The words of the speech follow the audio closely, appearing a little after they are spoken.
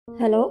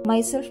Hello,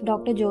 myself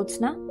Dr.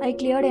 Jyothsna. I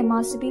cleared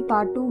MRCP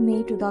Part 2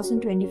 May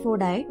 2024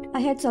 diet. I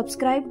had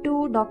subscribed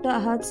to Dr.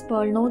 AHAD'S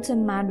Pearl Notes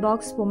and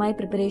MADBOX for my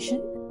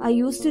preparation. I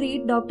used to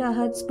read Dr.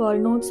 AHAD'S Pearl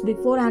Notes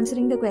before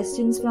answering the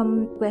questions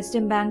from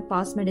QBank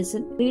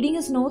PASTEST. Reading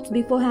his notes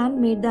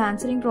beforehand made the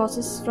answering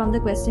process from the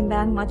question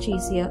bank much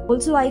easier.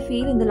 Also, I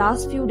feel in the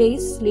last few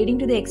days leading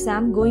to the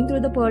exam, going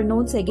through the Pearl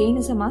Notes again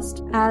is a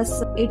must,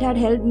 as it had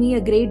helped me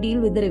a great deal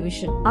with the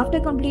revision. After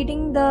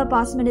completing the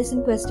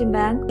PASSMEDICINE question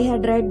bank, I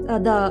had read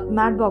the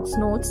MADBOX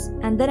notes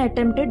and then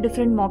attempted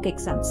different mock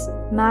exams.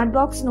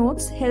 MADBOX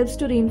notes helps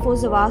to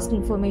reinforce the vast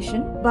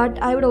information,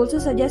 but I would also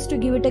suggest to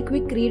give it a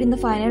quick read in the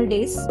final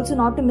days. Also,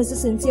 not to miss the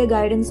sincere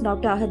guidance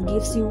Dr. AHAD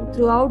gives you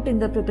throughout in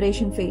the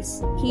preparation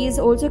phase. He is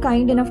also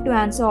kind enough to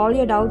answer all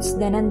your doubts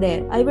then and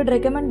there. I would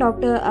recommend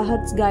Dr.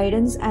 AHAD's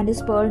guidance and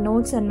his Pearl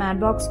Notes and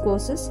MADBOX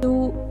courses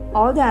to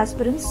all the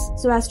aspirants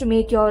so as to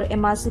make your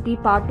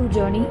MRCP Part 2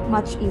 journey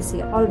much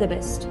easier. All the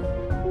best.